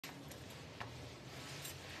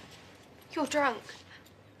You're drunk.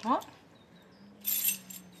 What?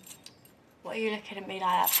 What are you looking at me like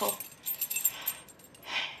that for?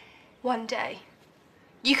 One day.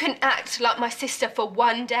 You can act like my sister for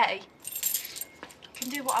one day. I can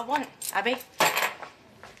do what I want, Abby.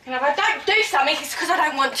 And if I don't do something, it's because I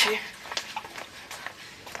don't want to.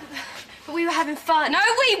 But we were having fun. No,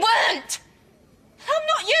 we weren't! I'm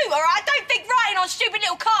not you, all right? I don't think riding on stupid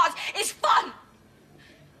little cars is fun.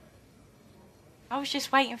 I was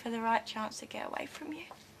just waiting for the right chance to get away from you.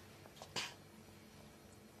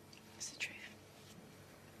 That's the truth.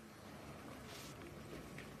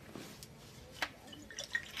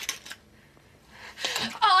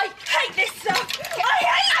 I hate this stuff! I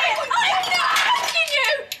hate it! I'm not asking you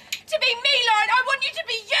to be me, Lauren. I want you to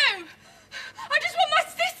be you. I just want my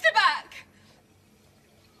sister back.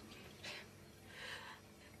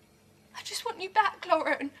 I just want you back,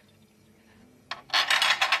 Lauren.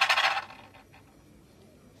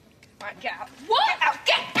 Right, get out. What? Get out!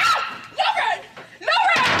 Get out! Lauren!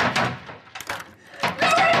 Lauren!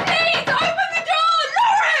 Lauren, please! Open the door!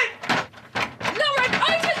 Lauren! Lauren,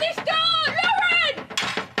 open this door! Lauren!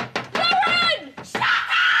 Lauren! Shut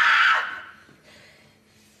up!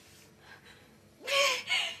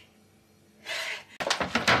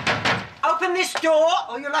 Open this door,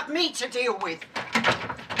 or you'll have me to deal with.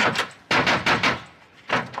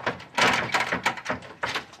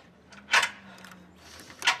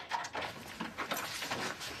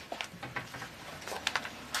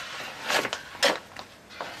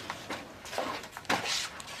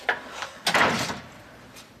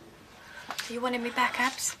 You wanted me back,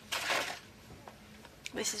 Abs?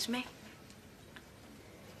 This is me.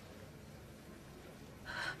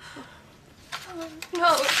 Oh,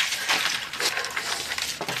 no.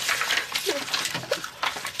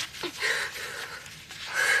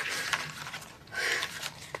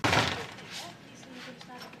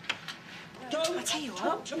 I'll tell you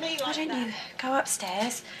what, To me why like don't that. you go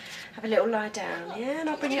upstairs, have a little lie down, yeah? And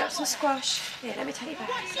I'll bring you up some squash. Yeah, let me take you back.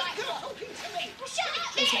 Like you're talking to me. Shut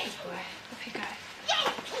up! Easy, big boy. Off you go.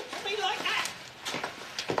 Don't talk to me like that.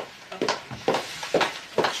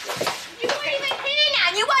 You weren't even here now!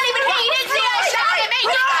 You weren't even here! You didn't see her shouting at me!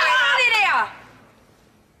 What's going on in here?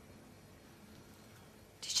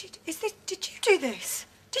 Did you do this?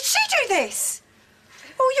 Did she do this?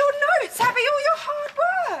 All your notes, Abby, all your hard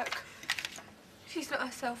work. She's not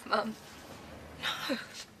herself, Mum. No.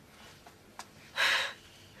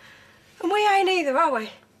 And we ain't either, are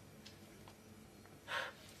we?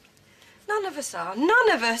 None of us are.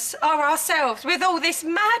 None of us are ourselves with all this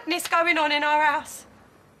madness going on in our house.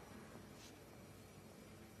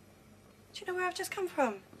 Do you know where I've just come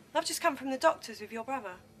from? I've just come from the doctors with your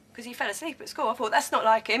brother. Because he fell asleep at school. I thought, that's not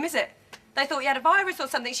like him, is it? They thought he had a virus or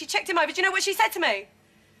something. She checked him over. Do you know what she said to me?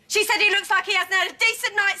 She said he looks like he hasn't had a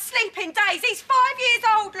decent night's sleep in days. He's 5 years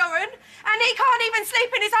old, Lauren, and he can't even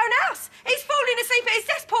sleep in his own house. He's falling asleep at his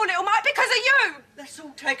desk, poor little Mike, because of you. Let's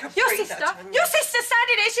all take a Your breather, sister? Tanya. Your sister's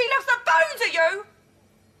standing here. She loves the bones of you.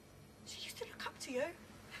 She used to look up to you.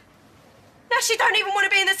 Now she don't even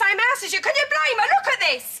want to be in the same house as you. Can you blame her? Look at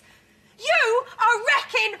this. You are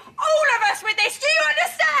wrecking all of us with this. Do you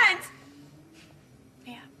understand?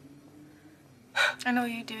 Yeah. And all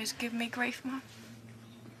you do is give me grief, Mum.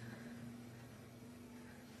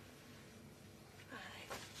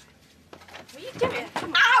 What are you doing?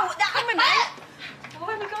 Ow! That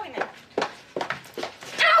where are we going then?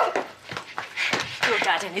 Ow! Your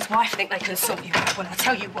dad and his wife think they can sort you out. Well, I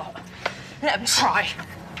tell you what, let them try.